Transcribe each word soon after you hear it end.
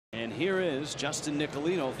And here is Justin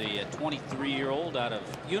Nicolino, the 23-year-old out of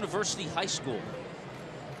University High School.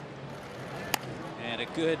 And a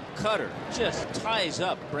good cutter just ties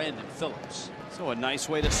up Brandon Phillips. So a nice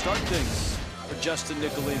way to start things for Justin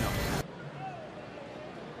Nicolino.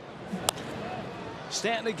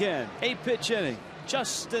 Stanton again. 8-pitch inning.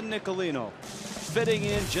 Justin Nicolino fitting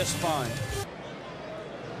in just fine.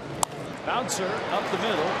 Bouncer up the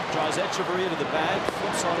middle, draws Echeverria to the bag,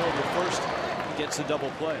 flips on over first, gets a double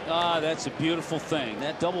play. That's a beautiful thing.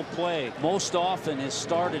 That double play most often is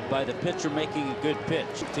started by the pitcher making a good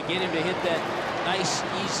pitch. To get him to hit that nice,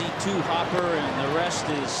 easy two-hopper, and the rest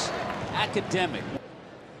is academic.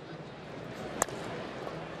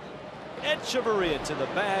 Echeverria to the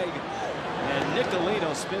bag, and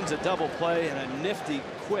Nicolino spins a double play in a nifty,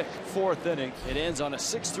 quick fourth inning. It ends on a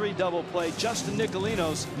 6-3 double play. Justin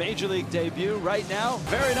Nicolino's major league debut right now.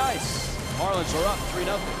 Very nice. Marlins are up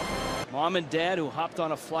 3-0. Mom and dad, who hopped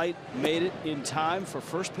on a flight, made it in time for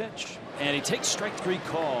first pitch. And he takes strike 3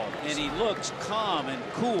 call. And he looks calm and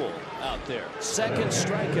cool out there. Second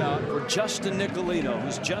strikeout for Justin Nicolino,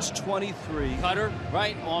 who's just 23. Cutter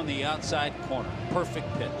right on the outside corner.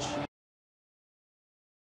 Perfect pitch.